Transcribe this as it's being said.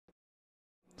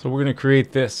So we're going to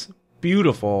create this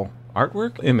beautiful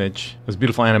artwork image, this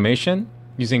beautiful animation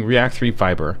using React 3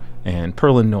 Fiber and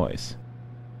Perlin Noise.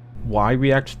 Why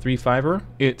React 3 Fiber?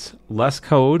 It's less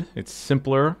code, it's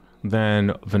simpler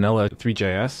than vanilla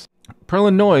Three.js.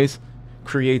 Perlin Noise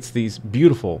creates these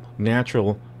beautiful,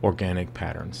 natural, organic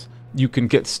patterns. You can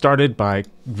get started by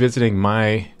visiting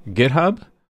my GitHub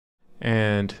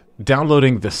and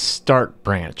downloading the start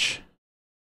branch.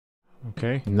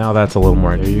 Okay, now that's a little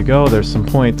more. There you go, there's some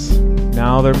points.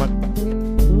 Now they're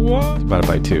what? Divided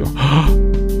by 2.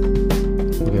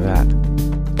 Look at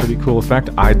that. Pretty cool effect,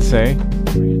 I'd say.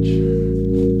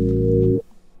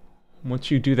 Once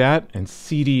you do that and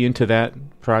cd into that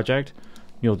project,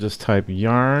 you'll just type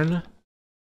yarn,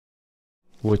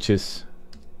 which is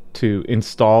to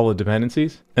install the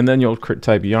dependencies, and then you'll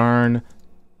type yarn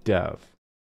dev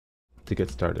to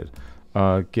get started.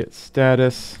 Git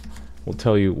status will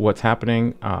tell you what's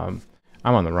happening. I'm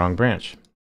on the wrong branch.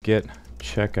 Git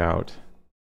checkout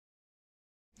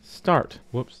start.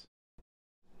 Whoops.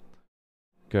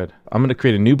 Good. I'm going to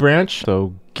create a new branch.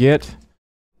 So git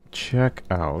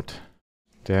checkout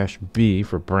 -b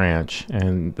for branch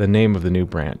and the name of the new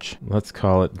branch. Let's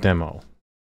call it demo.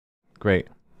 Great.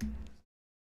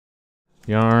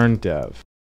 Yarn dev.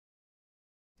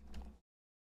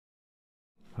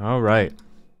 All right.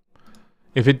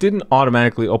 If it didn't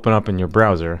automatically open up in your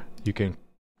browser, you can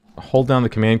hold down the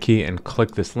command key and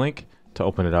click this link to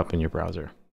open it up in your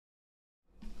browser.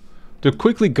 To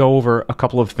quickly go over a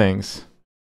couple of things,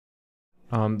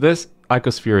 this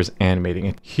icosphere is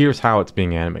animating. Here's how it's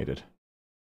being animated.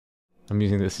 I'm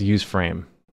using this use frame.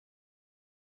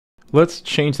 Let's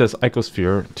change this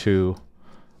icosphere to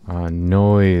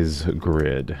noise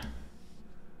grid.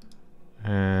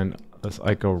 And this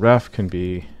ico ref can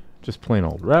be just plain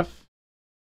old ref.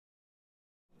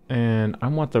 And I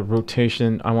want the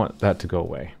rotation, I want that to go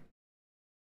away.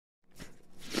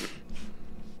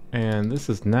 And this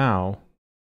is now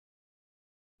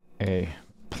a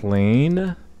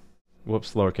plain,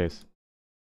 whoops, lowercase.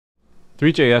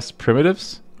 Three.js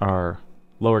primitives are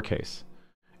lowercase.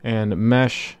 And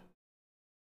mesh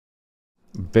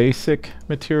basic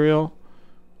material,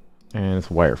 and it's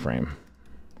wireframe.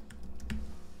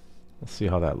 Let's see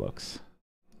how that looks.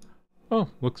 Oh,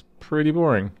 looks pretty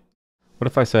boring. What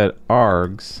if I said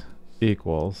args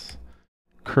equals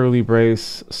curly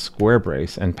brace, square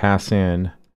brace, and pass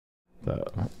in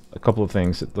a couple of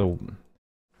things, the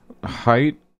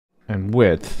height and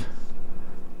width,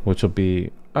 which will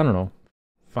be, I don't know,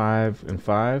 5 and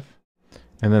 5,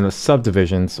 and then the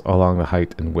subdivisions along the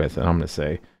height and width, and I'm going to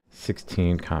say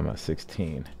 16,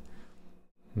 16.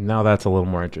 Now that's a little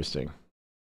more interesting.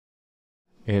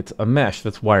 It's a mesh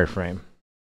that's wireframe.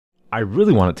 I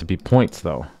really want it to be points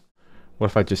though. What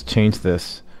if I just change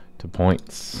this to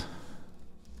points?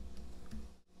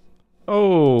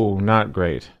 Oh, not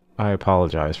great. I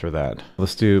apologize for that.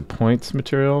 Let's do points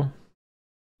material.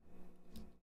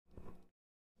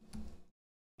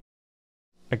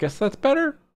 I guess that's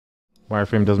better.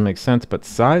 Wireframe doesn't make sense, but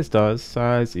size does.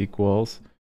 Size equals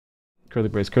curly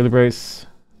brace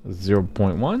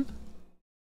 0.1.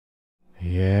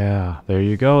 Yeah, there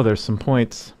you go. There's some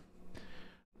points.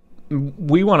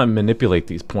 We want to manipulate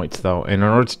these points though, and in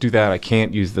order to do that I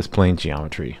can't use this plain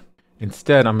geometry.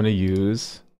 Instead I'm going to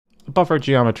use a buffer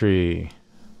geometry.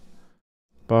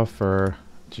 Buffer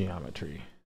geometry.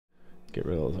 Get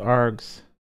rid of those args.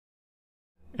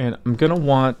 And I'm going to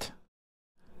want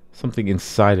something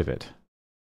inside of it.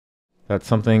 That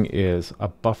something is a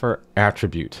buffer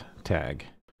attribute tag.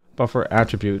 Buffer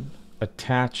attribute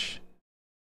attach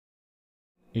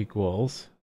equals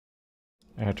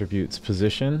attributes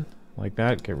position. Like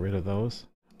that, get rid of those.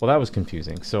 Well, that was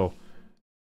confusing. So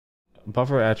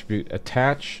buffer attribute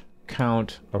attach,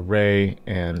 count, array,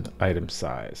 and item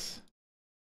size.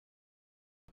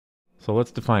 So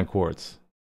let's define chords.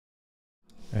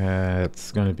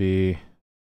 It's going to be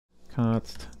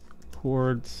const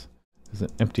chords is an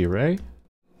empty array.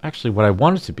 Actually, what I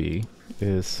want it to be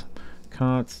is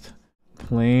const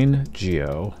plain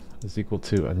geo is equal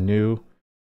to a new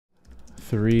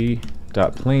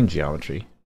 3.plain geometry.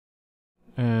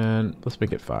 And let's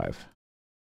make it 5.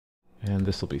 And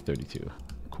this will be 32.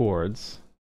 Chords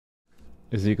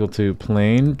is equal to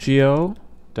plain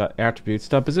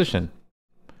geo.attributes.position.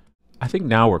 I think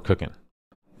now we're cooking.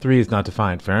 3 is not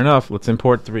defined. Fair enough. Let's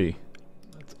import 3.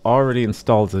 It's already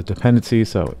installed as a dependency,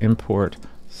 so import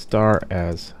star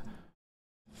as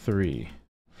 3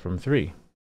 from 3.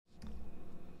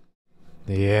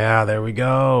 Yeah, there we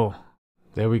go.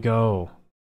 There we go.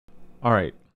 All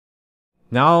right.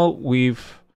 Now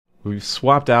we've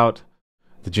swapped out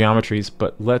the geometries,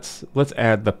 but let's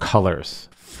add the colors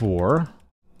for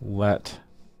let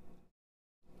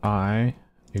I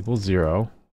equal 0,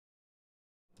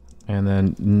 and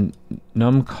then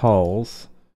numCols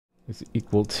is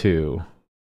equal to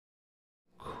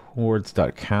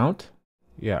chords.count.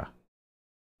 Yeah,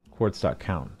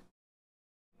 chords.count.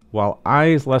 While I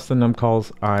is less than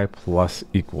numCols, I plus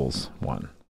equals 1.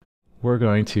 We're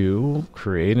going to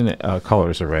create a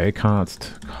colors array.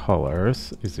 Const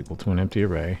colors is equal to an empty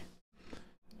array.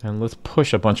 And let's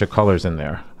push a bunch of colors in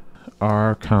there.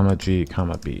 R, comma, G,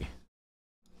 comma, B.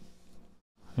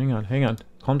 Hang on,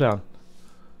 calm down.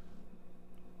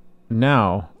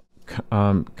 Now,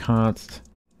 const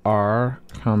R,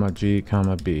 comma, G,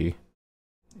 comma, B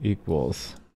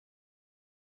equals,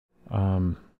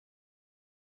 I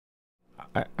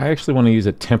actually want to use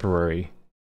a temporary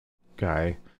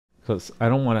guy because I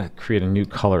don't want to create a new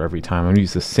color every time. I'm going to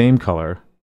use the same color,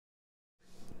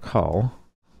 col,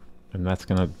 and that's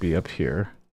going to be up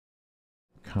here.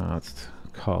 Const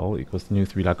col equals new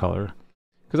 3.color,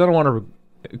 because I don't want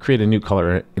to create a new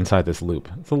color inside this loop.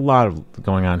 It's a lot of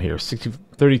going on here.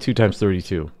 32 times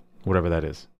 32, whatever that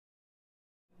is.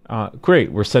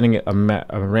 Great, we're setting a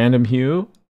random hue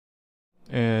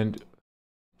and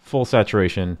full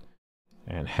saturation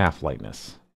and half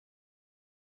lightness.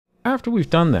 After we've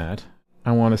done that,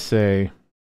 I want to say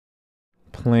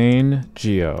plain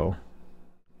geo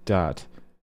dot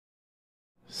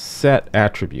set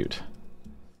attribute.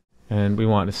 And we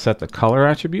want to set the color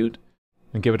attribute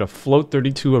and give it a float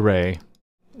 32 array,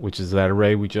 which is that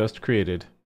array we just created,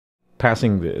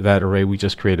 passing that array we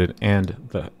just created, and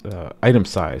the item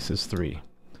size is 3.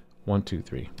 1, 2,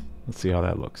 3. Let's see how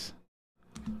that looks.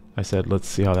 I said, let's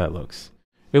see how that looks.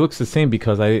 It looks the same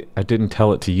because I didn't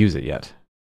tell it to use it yet.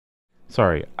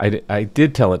 Sorry, I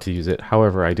did tell it to use it.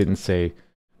 However, I didn't say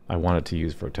I wanted to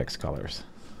use vertex colors.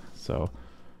 So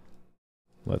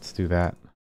let's do that.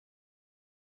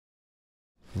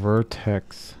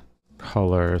 Vertex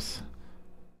colors,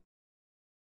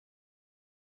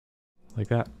 like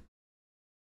that.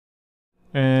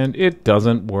 And it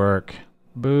doesn't work.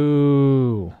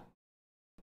 Boo.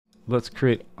 Let's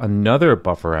create another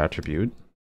buffer attribute,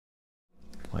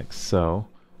 like so.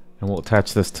 And we'll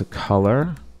attach this to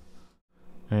color.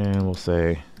 And we'll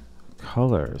say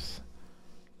colors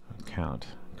count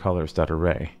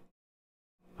colors.array.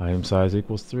 Item size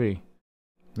equals 3.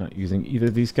 Not using either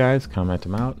of these guys. Comment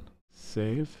them out.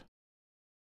 Save.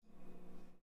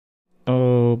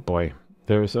 Oh boy,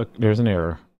 there's an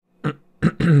error.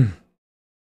 The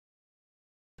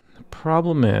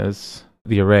problem is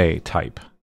the array type.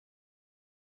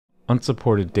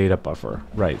 Unsupported data buffer.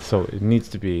 Right, so it needs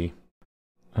to be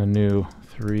a new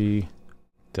 3.float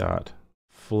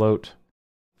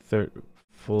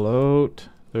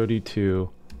 32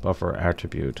 buffer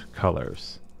attribute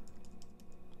colors.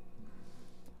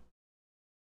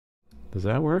 Does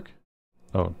that work?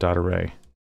 Oh, dot array.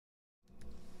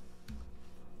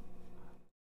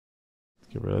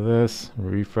 Let's get rid of this.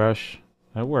 Refresh.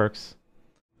 That works.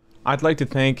 I'd like to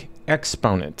thank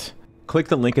Exponent. Click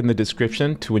the link in the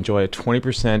description to enjoy a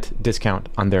 20% discount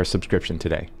on their subscription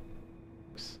today.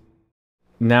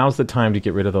 Now's the time to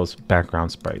get rid of those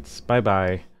background sprites.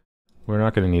 Bye-bye. We're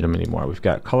not going to need them anymore. We've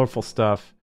got colorful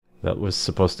stuff that was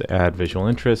supposed to add visual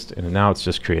interest, and now it's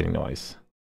just creating noise.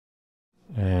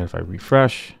 And if I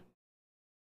refresh,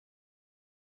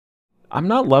 I'm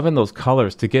not loving those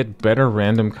colors. To get better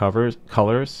random colors,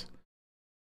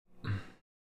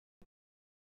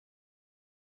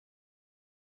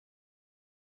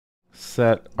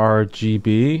 set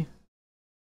RGB.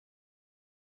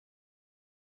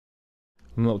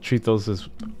 And we'll treat those as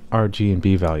RG and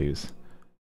B values.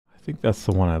 I think that's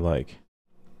the one I like.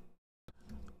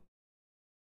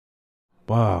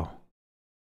 Wow.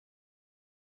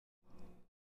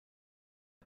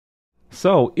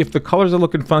 So if the colors are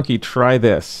looking funky, try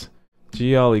this.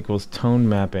 GL equals tone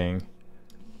mapping.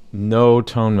 No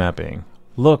tone mapping.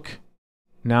 Look,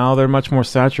 now they're much more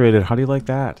saturated. How do you like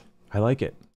that? I like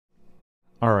it.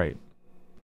 All right.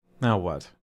 Now what?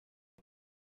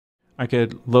 I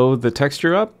could load the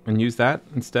texture up and use that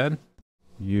instead.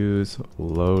 Use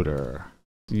loader.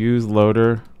 Use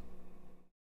loader.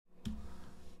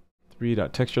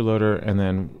 3.texture loader, and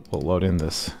then we'll load in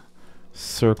this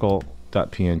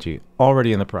circle.png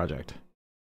already in the project.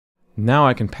 Now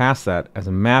I can pass that as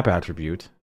a map attribute.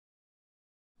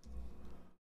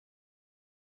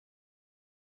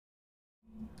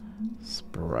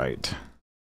 Sprite.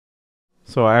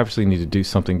 So I obviously need to do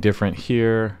something different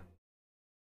here.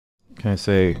 Can I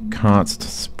say const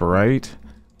sprite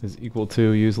is equal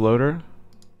to use loader?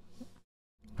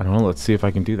 I don't know. Let's see if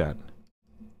I can do that.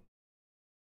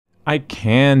 I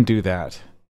can do that.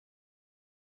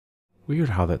 weird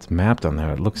how that's mapped on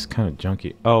there. It looks kind of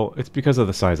junky. Oh, it's because of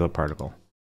the size of the particle.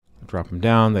 Drop them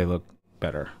down, they look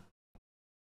better.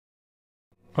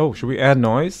 Oh, should we add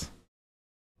noise?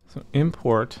 So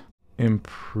import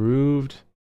improved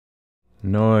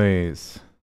noise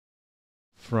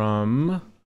from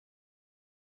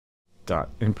dot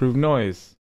improved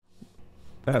noise.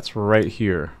 That's right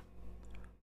here.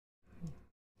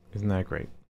 Isn't that great?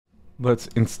 Let's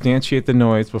instantiate the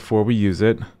noise before we use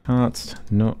it. Const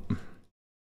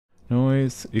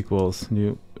noise equals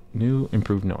new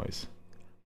improved noise.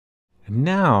 And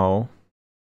now,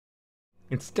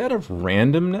 instead of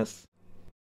randomness,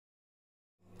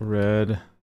 red,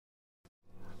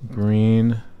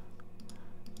 green,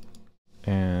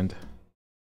 and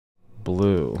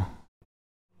blue.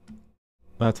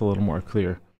 That's a little more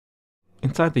clear.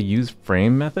 Inside the use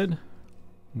frame method,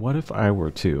 what if I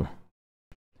were to?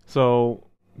 So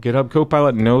GitHub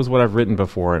Copilot knows what I've written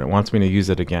before and it wants me to use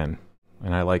it again.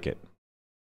 And I like it.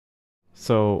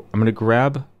 So I'm going to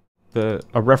grab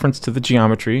a reference to the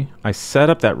geometry. I set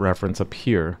up that reference up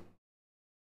here.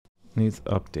 Needs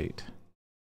update.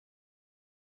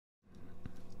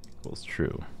 Equals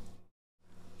true.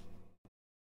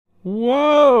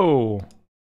 Whoa!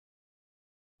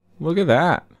 Look at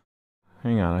that.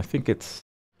 Hang on, I think it's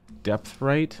depth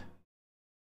right.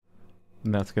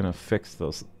 And that's going to fix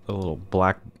the little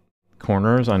black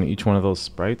corners on each one of those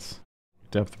sprites.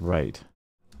 Depth right.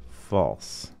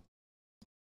 False.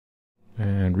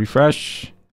 And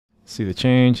refresh. See the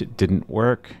change. It didn't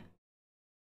work.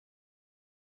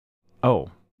 Oh,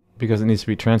 because it needs to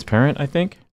be transparent, I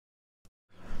think.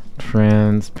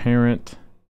 Transparent.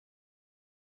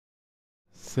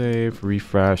 Save,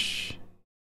 refresh.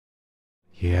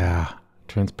 Yeah,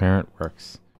 transparent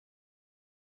works.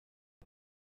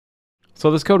 So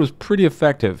this code was pretty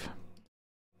effective.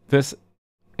 This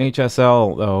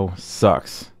HSL, though,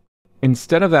 sucks.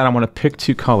 Instead of that, I want to pick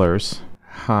two colors.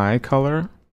 High color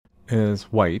is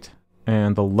white,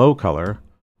 and the low color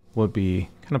would be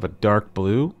kind of a dark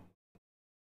blue.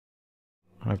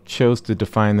 I've chose to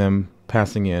define them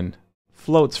passing in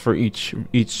floats for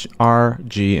each R,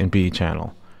 G, and B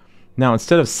channel. Now,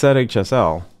 instead of set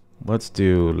HSL, let's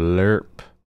do lerp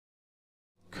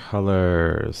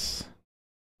colors.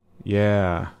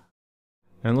 Yeah.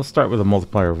 And let's start with a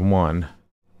multiplier of 1.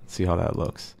 Let's see how that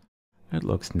looks. It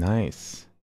looks nice.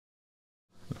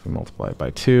 If we multiply it by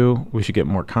 2, we should get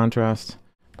more contrast.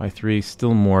 By 3,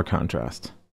 still more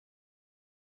contrast.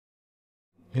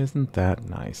 Isn't that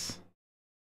nice?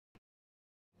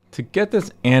 To get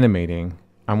this animating,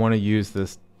 I want to use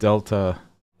this delta,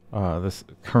 this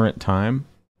current time.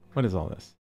 What is all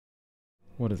this?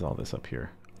 What is all this up here?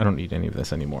 I don't need any of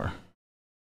this anymore.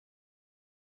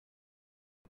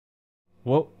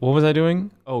 What was I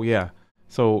doing? Oh yeah.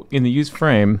 So in the use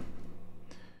frame,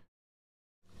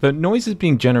 the noise is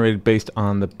being generated based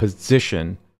on the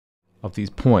position of these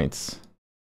points.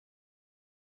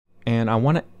 And I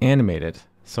want to animate it.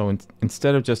 So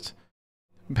instead of just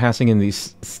passing in the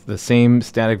same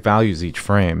static values each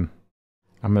frame,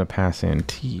 I'm going to pass in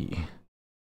t.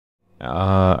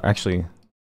 Actually,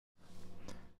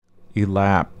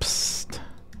 elapsed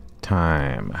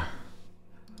time.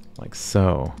 Like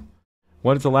so.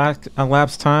 What is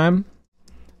elapsed time?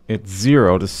 It's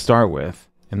 0 to start with,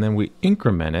 and then we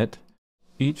increment it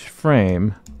each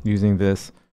frame using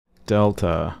this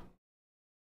delta.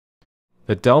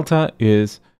 The delta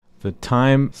is the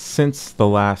time since the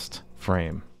last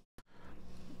frame.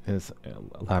 Is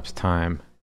elapsed time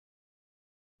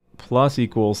plus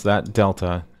equals that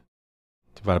delta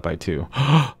divided by 2.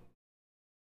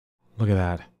 Look at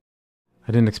that.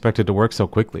 I didn't expect it to work so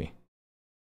quickly.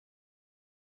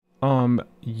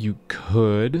 You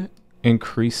could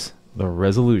increase the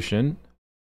resolution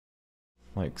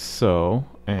like so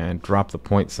and drop the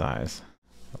point size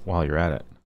while you're at it.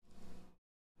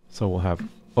 So we'll have,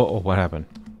 oh, what happened?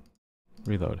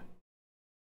 Reload.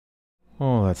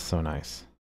 Oh, that's so nice.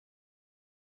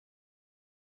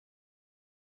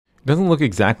 It doesn't look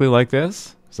exactly like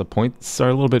this. So the points are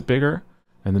a little bit bigger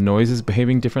and the noise is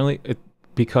behaving differently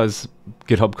because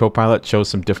GitHub Copilot shows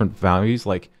some different values.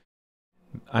 Like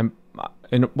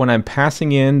when I'm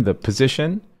passing in the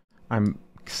position, I'm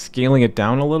scaling it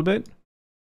down a little bit.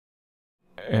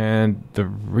 And the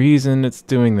reason it's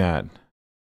doing that,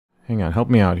 hang on, help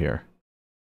me out here.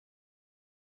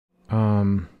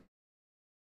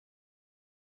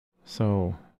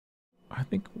 So I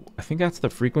think that's the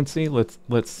frequency. Let's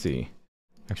see.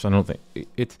 Actually, I don't think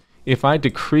it's. If I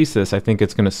decrease this, I think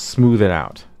it's going to smooth it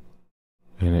out,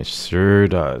 and it sure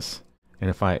does. And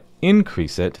if I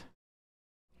increase it,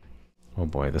 oh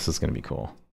boy, this is going to be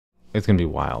cool. It's going to be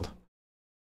wild.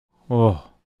 Oh,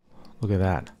 Look at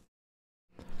that.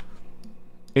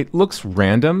 It looks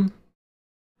random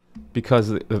because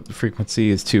the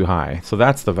frequency is too high. So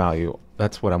that's the value.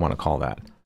 That's what I want to call that.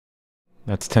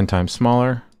 That's 10 times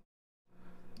smaller.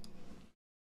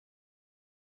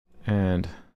 And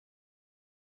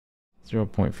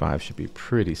 0.5 should be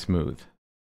pretty smooth.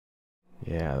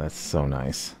 Yeah, that's so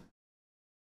nice.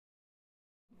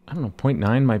 I don't know,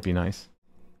 0.9 might be nice.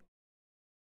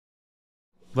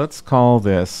 Let's call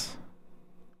this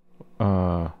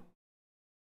the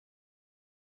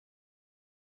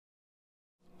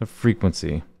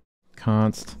frequency.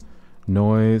 Const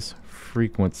noise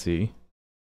frequency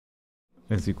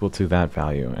is equal to that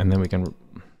value. And then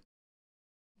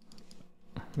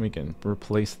we can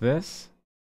replace this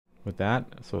with that,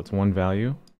 so it's one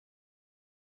value.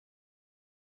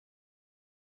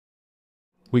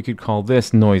 We could call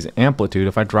this noise amplitude.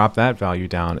 If I drop that value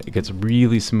down, it gets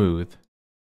really smooth.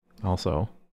 Also,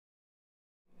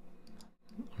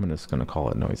 I'm just going to call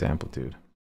it noise amplitude.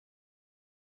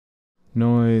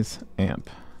 Noise amp.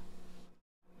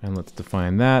 And let's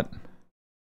define that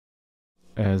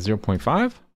as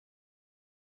 0.5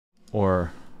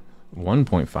 or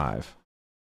 1.5.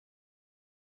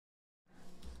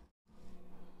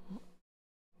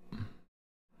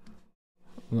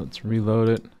 Let's reload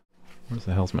it. Where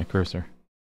the hell's my cursor?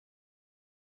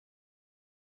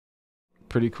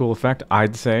 Pretty cool effect,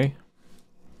 I'd say.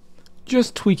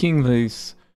 Just tweaking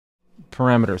these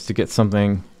parameters to get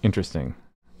something interesting.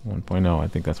 1.0, I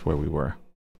think that's where we were.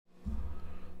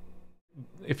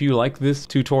 If you like this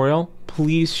tutorial,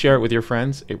 please share it with your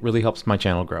friends. It really helps my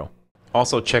channel grow.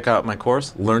 Also, check out my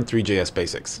course, Learn 3JS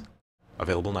Basics.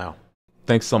 Available now.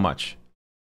 Thanks so much.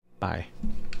 Bye.